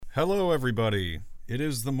Hello, everybody. It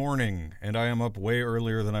is the morning, and I am up way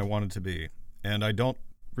earlier than I wanted to be. And I don't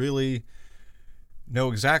really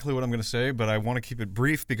know exactly what I'm going to say, but I want to keep it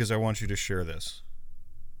brief because I want you to share this.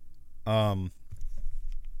 And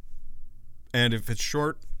if it's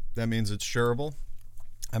short, that means it's shareable.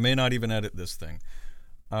 I may not even edit this thing.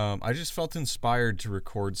 I just felt inspired to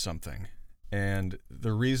record something. And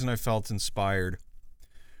the reason I felt inspired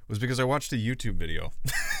was because I watched a YouTube video.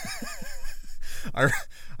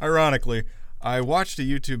 Ironically, I watched a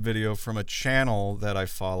YouTube video from a channel that I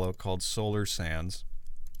follow called Solar Sands,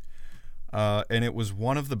 and it was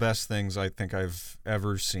one of the best things I think I've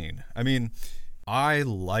ever seen. I mean, I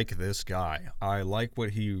like this guy. I like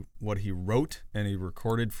what he wrote and he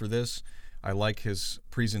recorded for this. I like his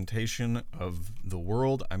presentation of the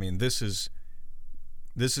world. I mean, this is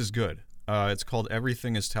good. It's called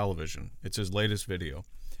Everything is Television. It's his latest video,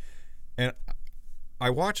 and I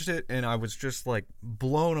watched it and I was just like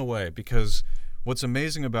blown away because what's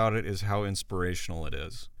amazing about it is how inspirational it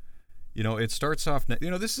is. You know, it starts off,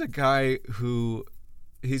 this is a guy who,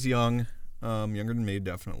 he's young, younger than me,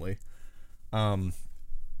 definitely. But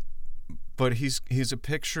he's a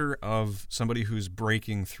picture of somebody who's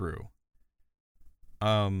breaking through.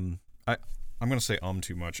 I'm going to say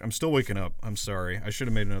too much. I'm still waking up. I'm sorry. I should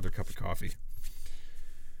have made another cup of coffee.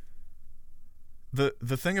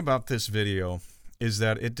 The thing about this video is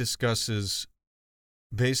that it discusses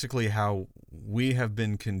basically how we have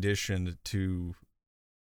been conditioned to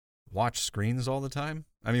watch screens all the time.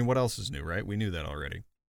 I mean, what else is new, right? We knew that already.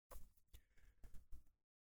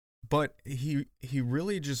 But he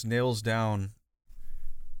really just nails down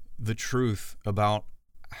the truth about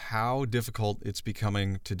how difficult it's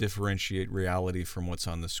becoming to differentiate reality from what's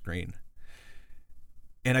on the screen.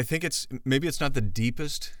 And I think maybe it's not the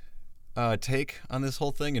deepest take on this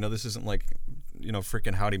whole thing. This isn't like,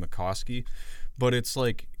 freaking Howdy McCoskey, but it's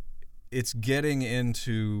like, it's getting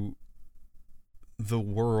into the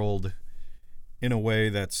world in a way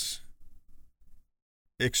that's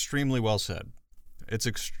extremely well said. It's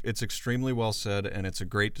extremely well said, and it's a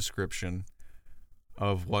great description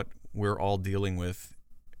of what we're all dealing with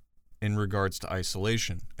in regards to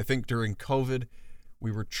isolation. I think during COVID,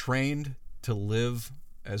 we were trained to live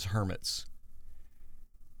as hermits.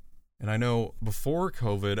 And I know before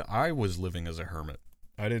COVID, I was living as a hermit.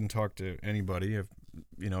 I didn't talk to anybody.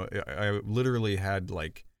 I literally had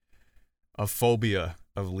like a phobia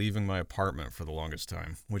of leaving my apartment for the longest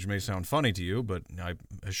time, which may sound funny to you, but I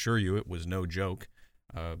assure you it was no joke.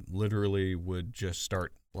 Literally would just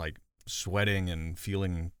start like sweating and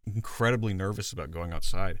feeling incredibly nervous about going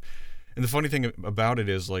outside. And the funny thing about it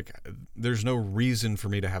is like, there's no reason for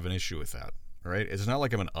me to have an issue with that, right? It's not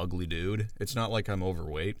like I'm an ugly dude. It's not like I'm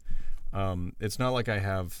overweight. It's not like I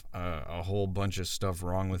have a whole bunch of stuff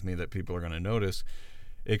wrong with me that people are going to notice,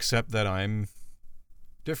 except that I'm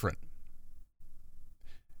different.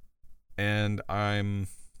 And I'm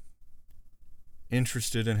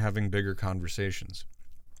interested in having bigger conversations.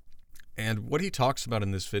 And what he talks about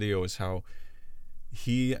in this video is how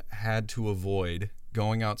he had to avoid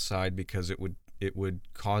going outside because it would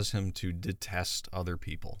cause him to detest other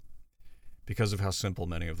people because of how simple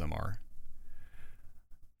many of them are.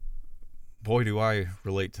 Boy, do I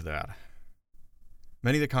relate to that.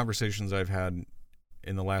 Many of the conversations I've had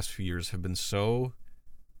in the last few years have been so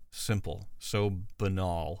simple, so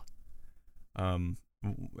banal.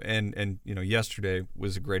 Yesterday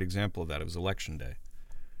was a great example of that. It was election day.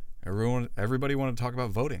 Everybody wanted to talk about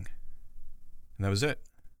voting, and that was it.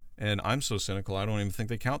 And I'm so cynical, I don't even think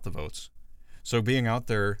they count the votes. So being out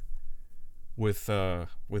there with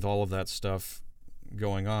all of that stuff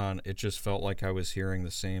going on, it just felt like I was hearing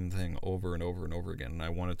the same thing over and over and over again, and I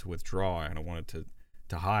wanted to withdraw, and I wanted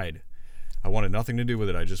to hide. I wanted nothing to do with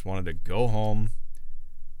it. I just wanted to go home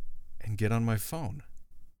and get on my phone.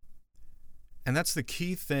 And that's the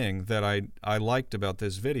key thing that I liked about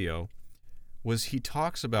this video, was he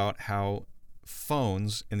talks about how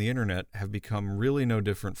phones and the internet have become really no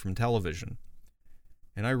different from television.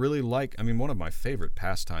 And I really one of my favorite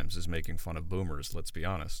pastimes is making fun of boomers, let's be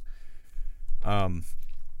honest.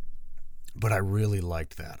 But I really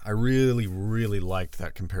liked that. I really, really liked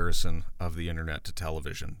that comparison of the internet to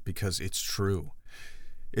television because it's true.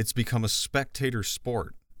 It's become a spectator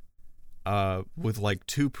sport with like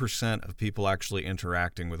 2% of people actually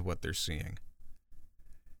interacting with what they're seeing.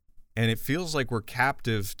 And it feels like we're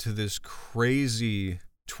captive to this crazy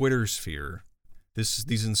Twitter sphere,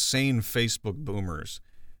 these insane Facebook boomers,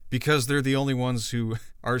 because they're the only ones who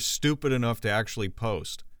are stupid enough to actually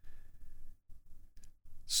post.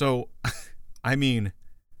 So, I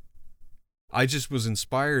just was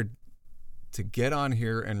inspired to get on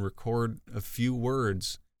here and record a few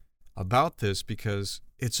words about this because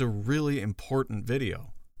it's a really important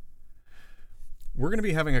video. We're going to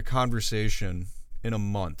be having a conversation in a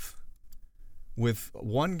month with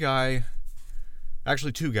one guy,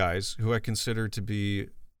 actually two guys, who I consider to be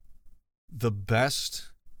the best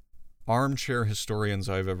armchair historians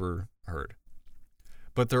I've ever heard.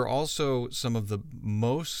 But they're also some of the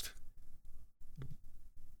most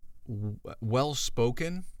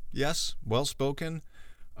well-spoken,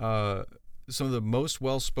 some of the most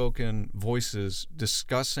well-spoken voices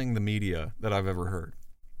discussing the media that I've ever heard.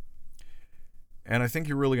 And I think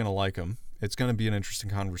you're really going to like them. It's going to be an interesting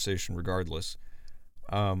conversation regardless.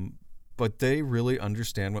 But they really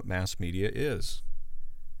understand what mass media is.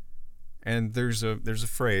 And there's a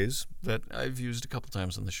phrase that I've used a couple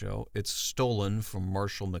times on the show. It's stolen from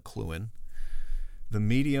Marshall McLuhan. The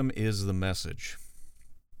medium is the message.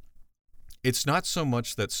 It's not so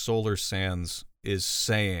much that Solar Sands is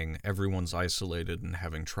saying everyone's isolated and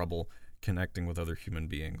having trouble connecting with other human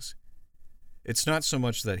beings. It's not so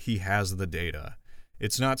much that he has the data.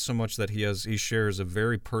 It's not so much that he shares a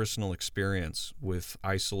very personal experience with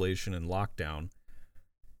isolation and lockdown.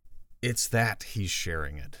 It's that he's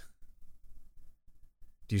sharing it.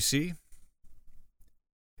 Do you see?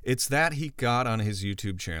 It's that he got on his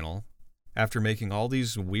YouTube channel after making all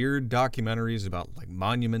these weird documentaries about like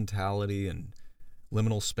monumentality and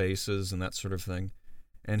liminal spaces and that sort of thing.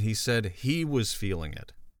 And he said he was feeling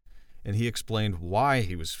it. And he explained why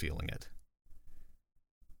he was feeling it.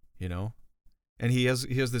 You know? And he has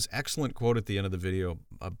this excellent quote at the end of the video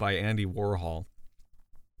by Andy Warhol,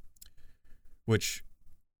 which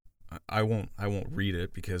I won't read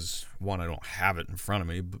it because, one, I don't have it in front of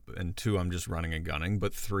me, and two, I'm just running and gunning,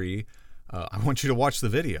 but three, I want you to watch the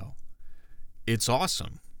video. It's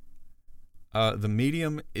awesome. The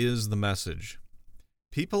medium is the message.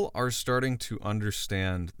 People are starting to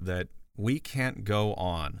understand that we can't go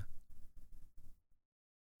on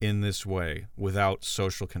in this way without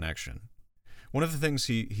social connection. One of the things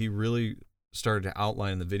he really started to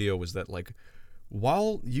outline in the video was that, like,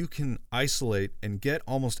 while you can isolate and get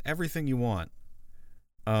almost everything you want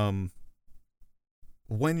when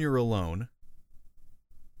you're alone,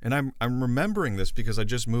 and I'm remembering this because I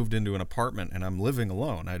just moved into an apartment and I'm living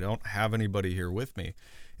alone. I don't have anybody here with me,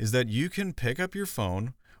 is that you can pick up your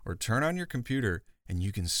phone or turn on your computer and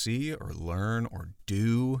you can see or learn or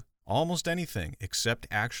do almost anything except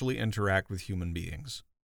actually interact with human beings.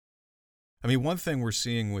 I mean, one thing we're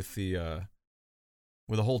seeing with the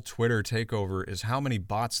whole Twitter takeover is how many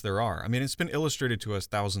bots there are. I mean, it's been illustrated to us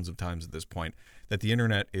thousands of times at this point that the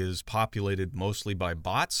internet is populated mostly by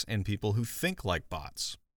bots and people who think like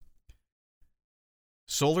bots.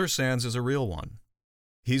 Solar Sands is a real one.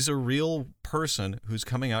 He's a real person who's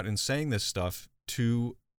coming out and saying this stuff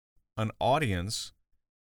to an audience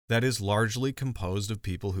that is largely composed of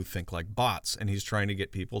people who think like bots, and he's trying to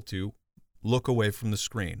get people to look away from the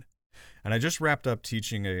screen. And I just wrapped up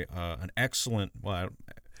teaching an excellent by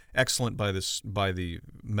the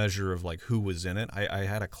measure of like who was in it. I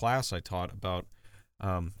had a class I taught about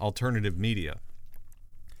alternative media,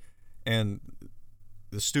 and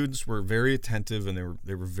the students were very attentive and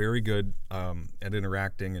they were very good at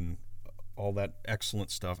interacting and all that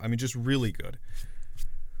excellent stuff. I mean, just really good.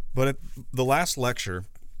 But at the last lecture,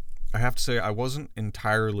 I have to say I wasn't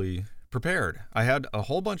entirely prepared. I had a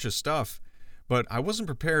whole bunch of stuff, but I wasn't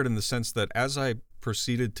prepared in the sense that as I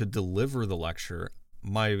proceeded to deliver the lecture,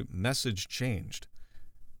 my message changed.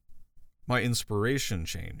 My inspiration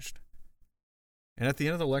changed. And at the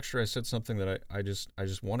end of the lecture, I said something that I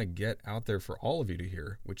just want to get out there for all of you to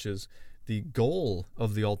hear, which is the goal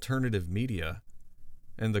of the alternative media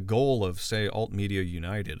and the goal of, say, Alt Media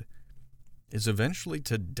United is eventually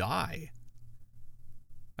to die.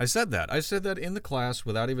 I said that in the class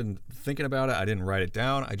without even thinking about it. I didn't write it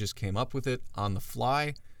down. I just came up with it on the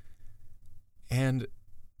fly. And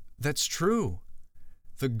that's true.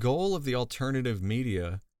 The goal of the alternative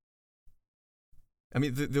media, I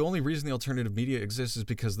mean, the only reason the alternative media exists is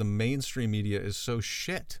because the mainstream media is so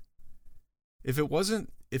shit. If it wasn't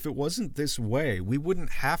this way, we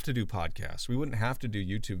wouldn't have to do podcasts. We wouldn't have to do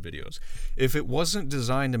YouTube videos. If it wasn't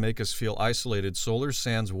designed to make us feel isolated, Solar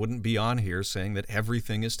Sands wouldn't be on here saying that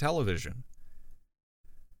everything is television.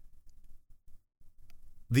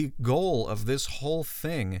 The goal of this whole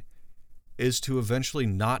thing is to eventually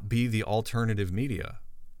not be the alternative media.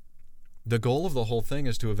 The goal of the whole thing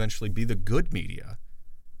is to eventually be the good media.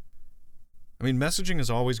 I mean, messaging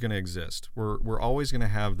is always going to exist. We're always going to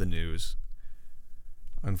have the news,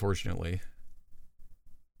 unfortunately.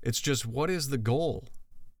 It's just, what is the goal?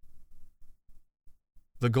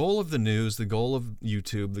 The goal of the news, the goal of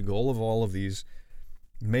YouTube, the goal of all of these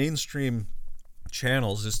mainstream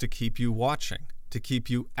channels is to keep you watching, to keep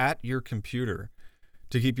you at your computer,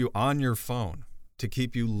 to keep you on your phone, to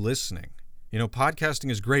keep you listening. You know,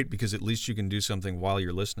 podcasting is great because at least you can do something while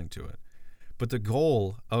you're listening to it. But the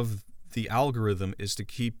goal of the algorithm is to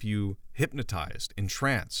keep you hypnotized,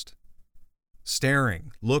 entranced,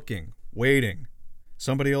 staring, looking, waiting.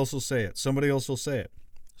 Somebody else will say it. Somebody else will say it.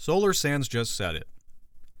 Solar Sands just said it.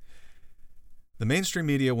 The mainstream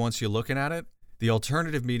media wants you looking at it. The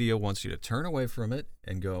alternative media wants you to turn away from it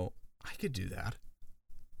and go, I could do that.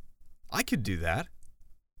 I could do that.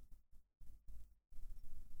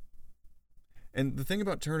 And the thing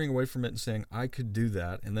about turning away from it and saying, I could do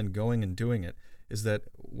that, and then going and doing it, is that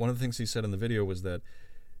one of the things he said in the video was that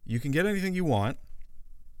you can get anything you want,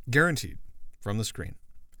 guaranteed, from the screen.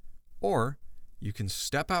 Or you can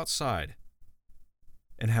step outside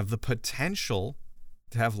and have the potential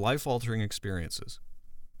to have life-altering experiences,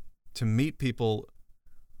 to meet people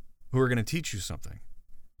who are going to teach you something,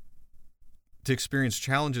 to experience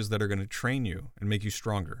challenges that are going to train you and make you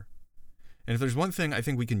stronger. And if there's one thing I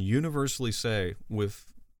think we can universally say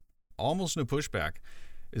with almost no pushback,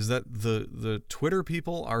 is that the Twitter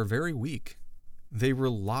people are very weak. They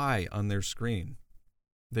rely on their screen.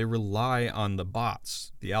 They rely on the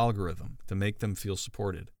bots, the algorithm, to make them feel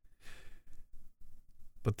supported.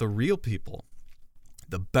 But the real people,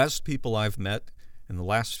 the best people I've met in the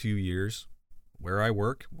last few years, where I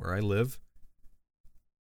work, where I live,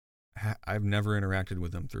 I've never interacted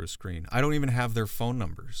with them through a screen. I don't even have their phone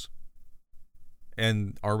numbers.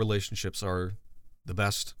 And our relationships are the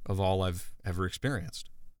best of all I've ever experienced.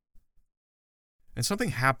 And something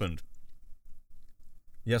happened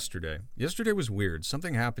yesterday. Yesterday was weird.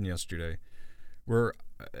 Something happened yesterday where,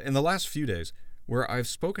 in the last few days, where I've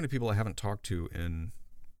spoken to people I haven't talked to in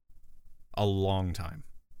a long time.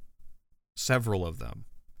 Several of them.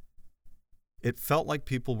 It felt like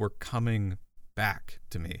people were coming back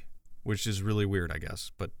to me, which is really weird, I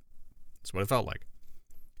guess, but that's what it felt like.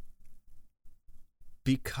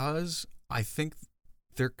 Because I think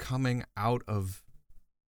they're coming out of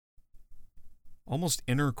almost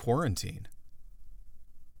inner quarantine.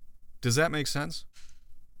 Does that make sense?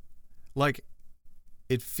 Like,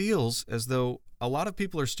 it feels as though a lot of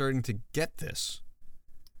people are starting to get this.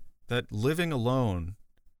 That living alone,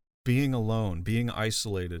 being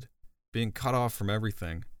isolated, being cut off from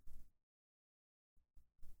everything,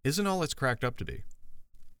 isn't all it's cracked up to be.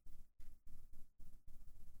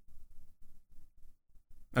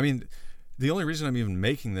 I mean, the only reason I'm even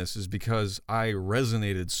making this is because I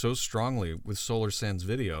resonated so strongly with Solar Sands'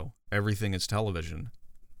 video, Everything is Television,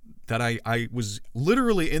 that I was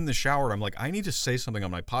literally in the shower. I'm like, I need to say something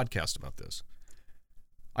on my podcast about this.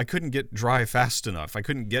 I couldn't get dry fast enough. I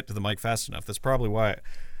couldn't get to the mic fast enough. That's probably why,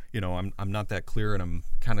 I'm not that clear and I'm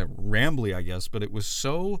kind of rambly, I guess. But it was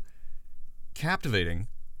so captivating.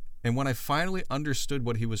 And when I finally understood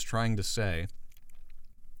what he was trying to say,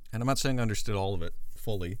 and I'm not saying I understood all of it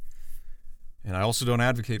fully, and I also don't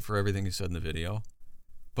advocate for everything he said in the video,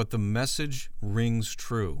 but the message rings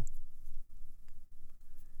true.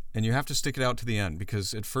 And you have to stick it out to the end,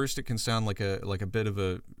 because at first it can sound like a bit of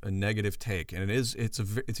a negative take, and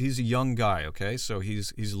he's a young guy, okay? So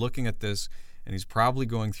he's looking at this, and he's probably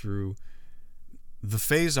going through the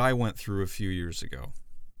phase I went through a few years ago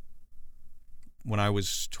when I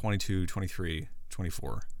was 22, 23,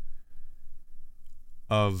 24,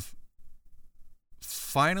 of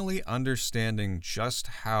finally understanding just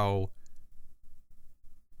how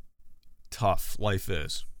tough life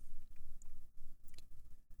is.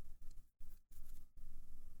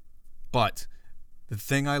 But the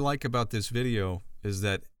thing I like about this video is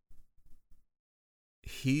that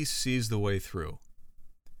he sees the way through.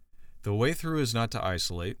 The way through is not to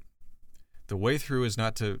isolate. The way through is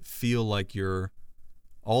not to feel like you're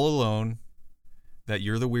all alone, that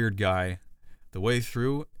you're the weird guy. The way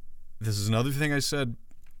through, this is another thing I said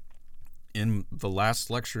in the last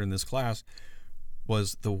lecture in this class,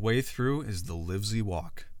 was the way through is the Livesy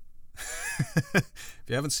walk. If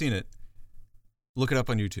you haven't seen it, look it up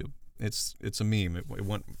on YouTube. It's a meme. It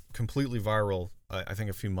went completely viral, I think,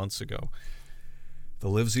 a few months ago. The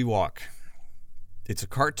Livesy walk. It's a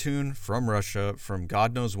cartoon from Russia, from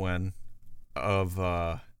God knows when, of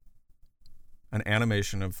an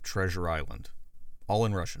animation of Treasure Island, all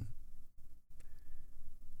in Russian.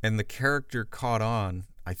 And the character caught on,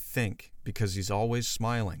 I think, because he's always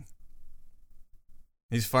smiling.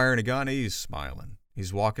 He's firing a gun, he's smiling.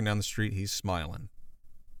 He's walking down the street, he's smiling.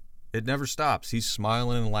 It never stops. He's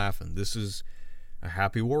smiling and laughing. This is a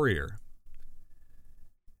happy warrior.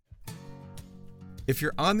 If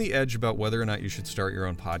you're on the edge about whether or not you should start your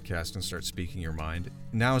own podcast and start speaking your mind,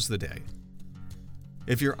 now's the day.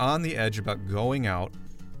 If you're on the edge about going out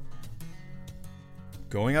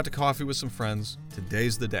to coffee with some friends,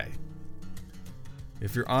 today's the day.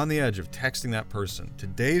 If you're on the edge of texting that person,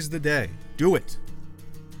 today's the day. Do it.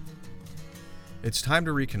 It's time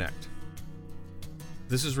to reconnect.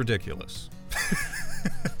 This is ridiculous.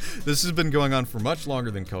 This has been going on for much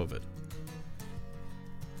longer than COVID.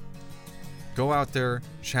 Go out there,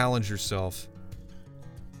 challenge yourself,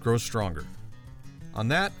 grow stronger. On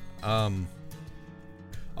that,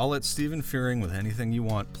 I'll let Stephen Fearing with Anything You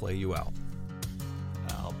Want play you out.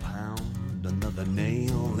 I'll pound another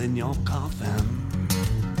nail in your coffin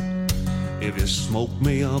if you smoke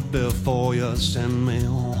me up before you send me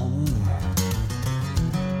home.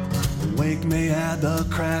 Wake me at the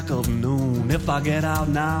crack of noon. If I get out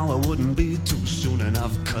now, it wouldn't be too soon. And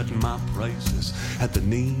I've cut my prices at the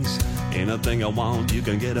knees. Anything I want, you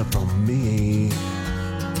can get it from me.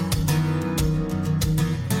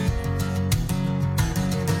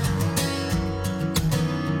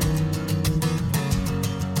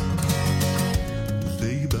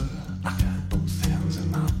 Baby, I got both hands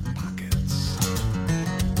in my pockets.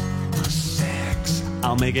 Sex,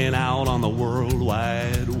 I'll make it out on the World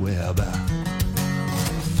Wide Web.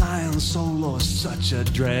 Flying solo is such a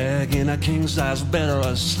drag. In a king-size bed or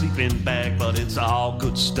a sleeping bag. But it's all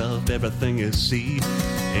good stuff, everything you see.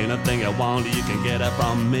 Anything you want, you can get it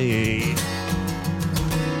from me.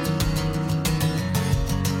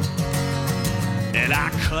 And I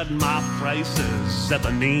cut my prices at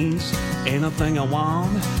the knees. Anything I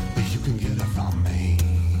want, you can get it from me.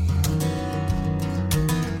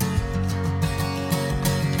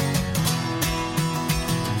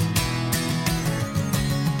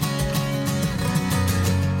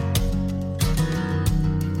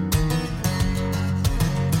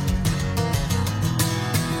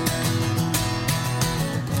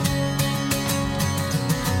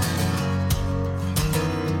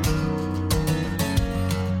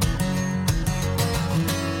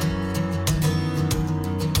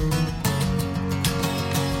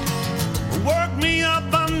 Work me up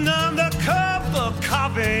another cup of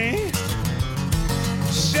coffee.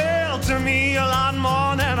 Shelter me a lot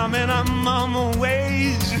more than a minimum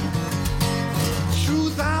wage.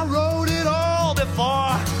 Truth, I wrote it all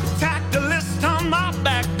before. Tacked the list on my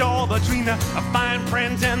back door. Between the fine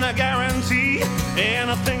print and the guarantee.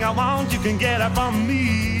 Anything I want, you can get it from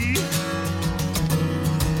me.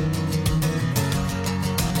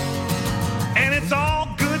 And it's all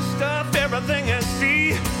good stuff, everything you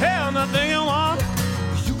see. Anything you want,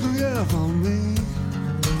 you can get it from me.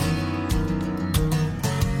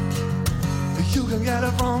 You can get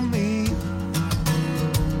it from me.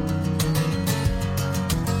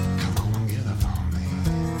 Come on and get it from me.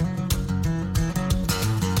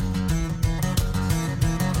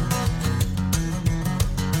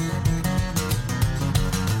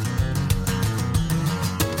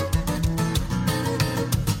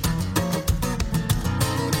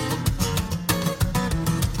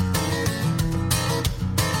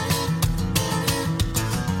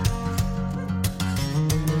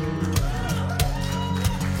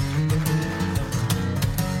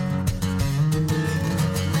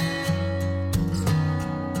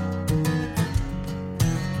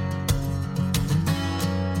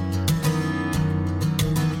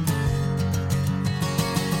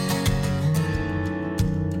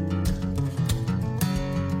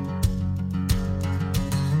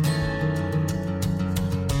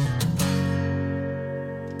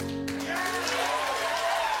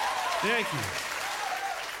 Thank you.